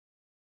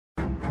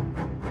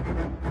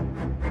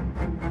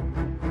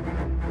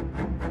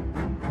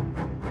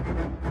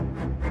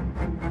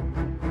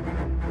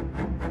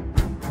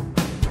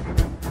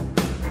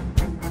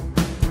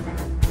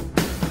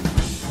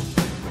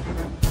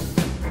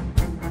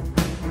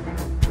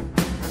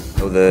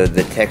So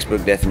the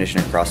textbook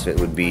definition of CrossFit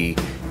would be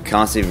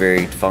constantly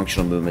varied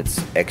functional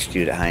movements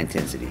executed at high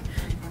intensity.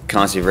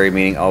 Constantly varied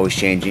meaning always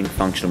changing,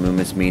 functional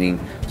movements meaning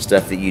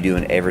stuff that you do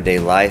in everyday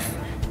life,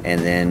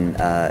 and then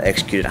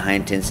executed at high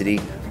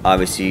intensity,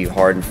 obviously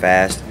hard and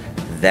fast.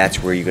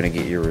 That's where you're going to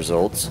get your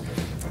results.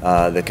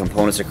 The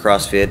components of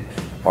CrossFit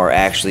are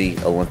actually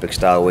Olympic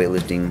style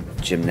weightlifting,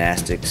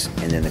 gymnastics,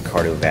 and then the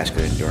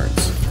cardiovascular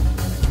endurance.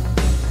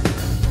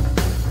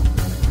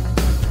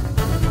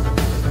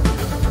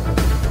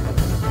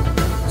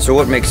 So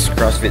what makes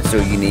CrossFit so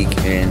unique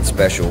and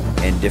special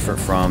and different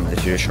from the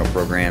traditional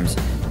programs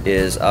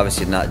is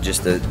obviously not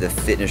just the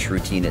fitness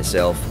routine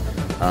itself.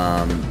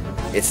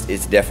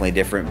 It's definitely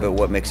different, but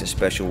what makes it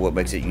special, what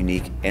makes it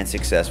unique and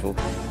successful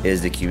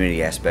is the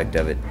community aspect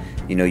of it.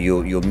 You know,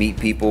 you'll meet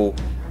people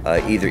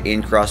either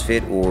in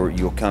CrossFit or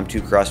you'll come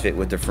to CrossFit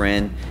with a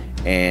friend,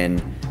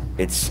 and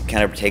it's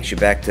kind of takes you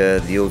back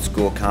to the old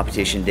school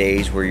competition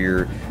days where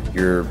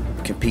you're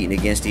competing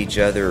against each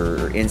other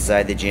or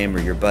inside the gym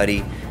or your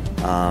buddy.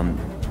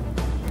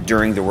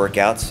 During the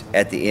workouts,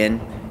 at the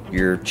end,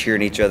 you're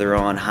cheering each other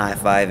on,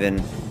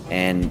 high-fiving,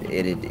 and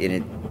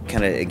it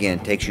kind of, again,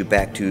 takes you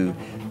back to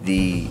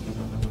the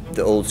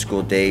old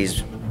school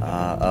days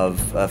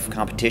of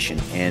competition.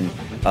 And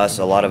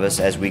a lot of us,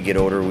 as we get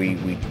older, we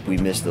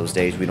miss those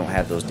days. We don't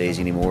have those days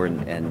anymore,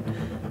 and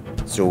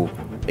so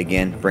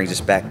again, brings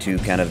us back to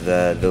kind of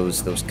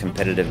those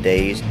competitive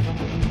days.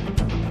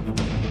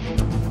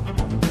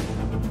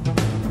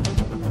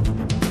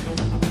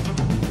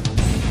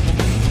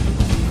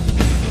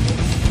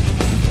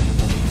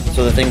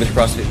 So the thing with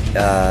CrossFit,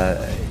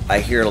 I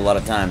hear it a lot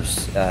of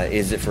times,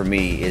 is it for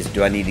me?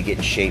 Do I need to get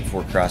in shape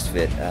for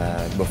CrossFit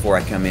before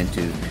I come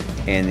into?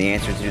 And the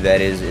answer to that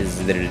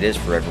is that it is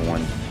for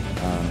everyone.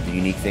 The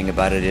unique thing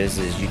about it is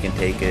you can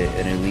take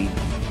an elite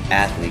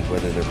athlete,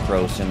 whether they're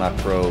pro,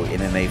 semi-pro,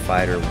 MMA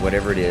fighter,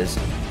 whatever it is,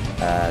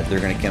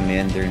 they're going to come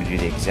in, they're going to do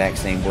the exact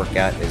same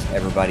workout as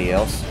everybody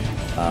else.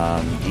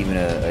 Even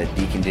a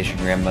deconditioned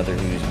grandmother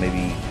who's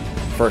maybe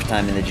first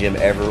time in the gym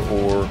ever,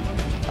 or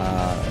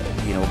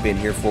you know, been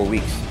here 4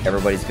 weeks.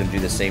 Everybody's going to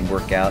do the same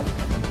workout.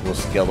 We'll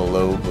scale the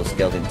load, we'll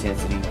scale the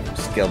intensity,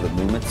 scale the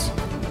movements.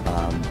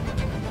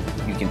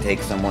 You can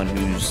take someone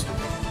who's,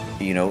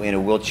 you know, in a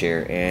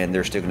wheelchair and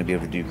they're still going to be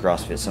able to do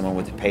CrossFit. Someone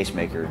with a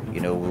pacemaker,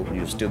 you know,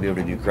 you'll still be able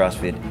to do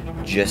CrossFit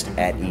just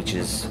at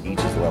each's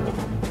level.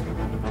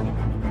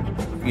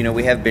 You know,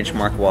 we have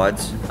benchmark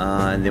WODs,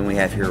 and then we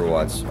have hero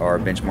WODs. Our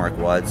benchmark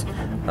WODs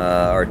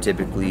are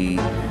typically,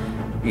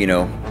 you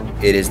know,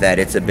 it's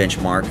a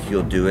benchmark.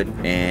 You'll do it,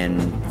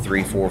 and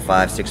 3, 4,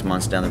 5, 6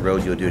 months down the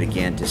road, you'll do it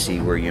again to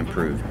see where you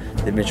improve.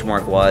 The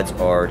benchmark WODs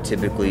are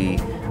typically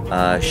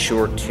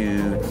short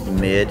to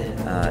mid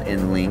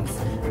in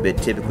length, but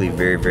typically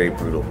very, very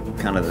brutal.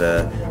 Kind of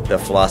the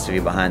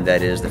philosophy behind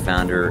that is the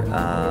founder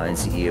and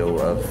CEO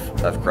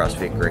of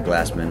CrossFit, Greg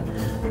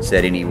Glassman,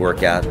 said any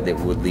workout that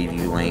would leave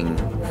you laying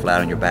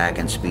flat on your back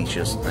and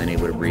speechless,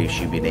 unable to breathe,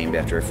 should be named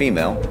after a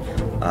female.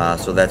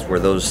 So that's where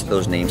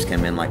those names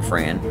come in, like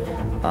Fran.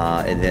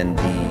 And then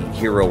the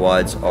hero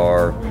WODs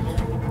are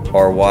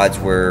WODs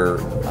where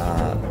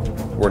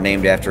were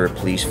named after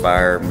police,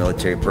 fire,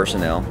 military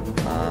personnel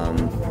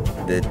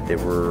that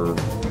were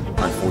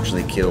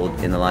unfortunately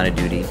killed in the line of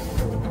duty.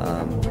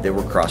 They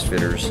were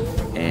CrossFitters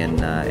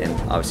and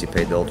obviously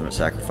paid the ultimate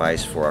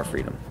sacrifice for our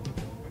freedom.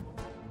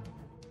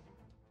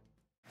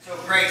 So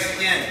Grace,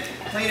 again,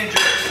 clean and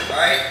jerks, all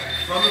right?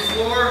 From the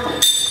floor,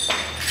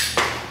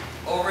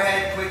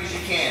 overhead, quick as you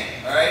can,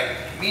 all right?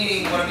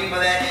 Meaning, what I mean by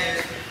that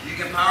is you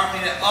can power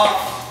clean it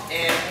up,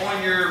 and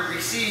on your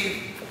receive,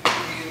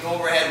 you can go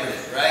overhead with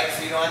it, right?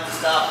 So you don't have to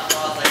stop the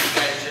pause like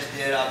you guys just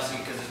did, obviously,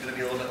 because it's going to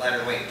be a little bit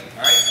lighter weight,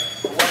 all right?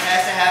 But what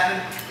has to happen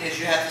is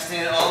you have to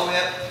stand it all the way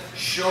up,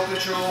 show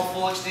control,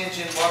 full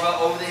extension,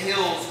 barbell over the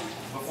heels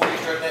before you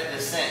start that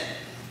descent.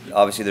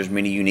 Obviously, there's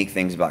many unique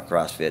things about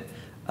CrossFit.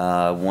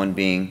 One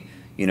being,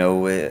 you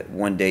know,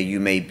 one day you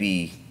may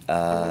be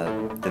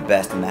the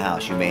best in the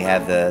house. You may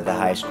have the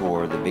high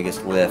score, the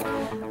biggest lift.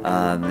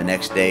 The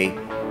next day,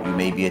 you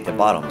may be at the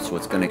bottom. So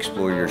it's going to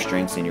explore your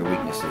strengths and your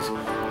weaknesses.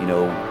 You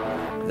know,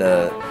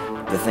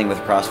 the thing with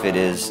CrossFit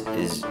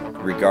is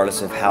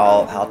regardless of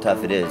how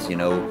tough it is, you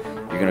know,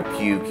 you're going to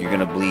puke, you're going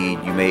to bleed,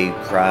 you may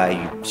cry,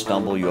 you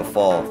stumble, you'll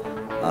fall,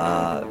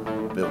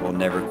 but we'll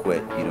never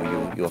quit. You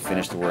know, you'll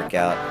finish the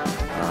workout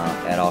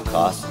at all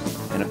costs.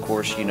 And of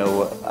course, you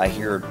know, I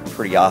hear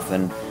pretty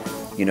often,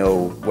 you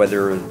know,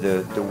 whether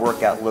the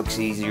workout looks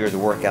easy or the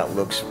workout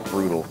looks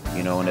brutal,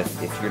 you know, and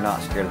if you're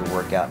not scared of the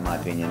workout, in my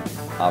opinion,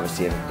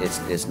 obviously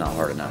it's not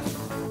hard enough.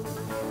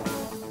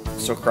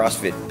 So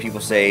CrossFit,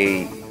 people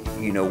say,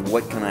 you know,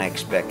 what can I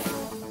expect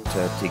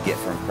to get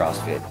from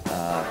CrossFit?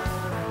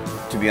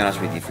 To be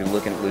honest with you, if you're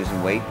looking at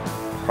losing weight,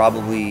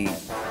 probably,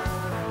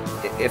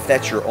 if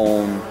that's your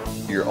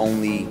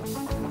only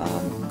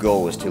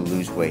goal is to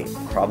lose weight,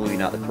 probably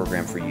not the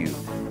program for you.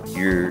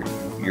 You're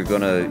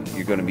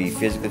gonna be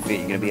physically fit,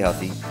 you're gonna be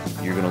healthy,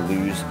 you're gonna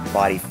lose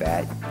body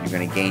fat, you're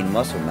gonna gain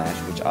muscle mass,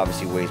 which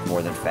obviously weighs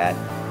more than fat.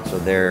 So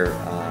there,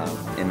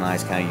 in my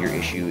recognize kind of your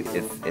issue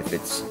if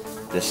it's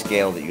the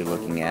scale that you're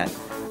looking at.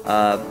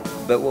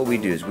 But what we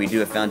do is we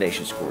do a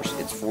foundations course.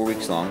 It's 4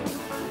 weeks long.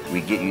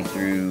 We get you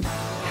through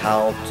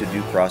how to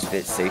do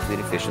CrossFit safely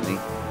and efficiently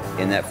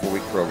in that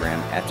 4-week program.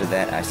 After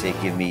that, I say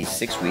give me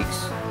 6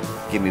 weeks.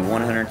 Give me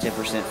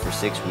 110% for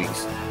 6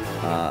 weeks.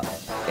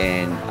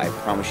 And I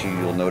promise you,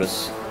 you'll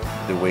notice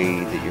the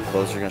way that your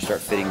clothes are going to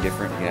start fitting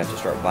different. You're going to have to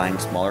start buying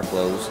smaller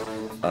clothes.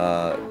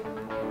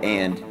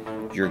 And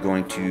you're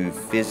going to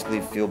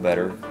physically feel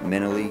better,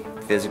 mentally,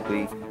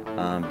 physically,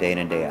 day in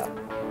and day out.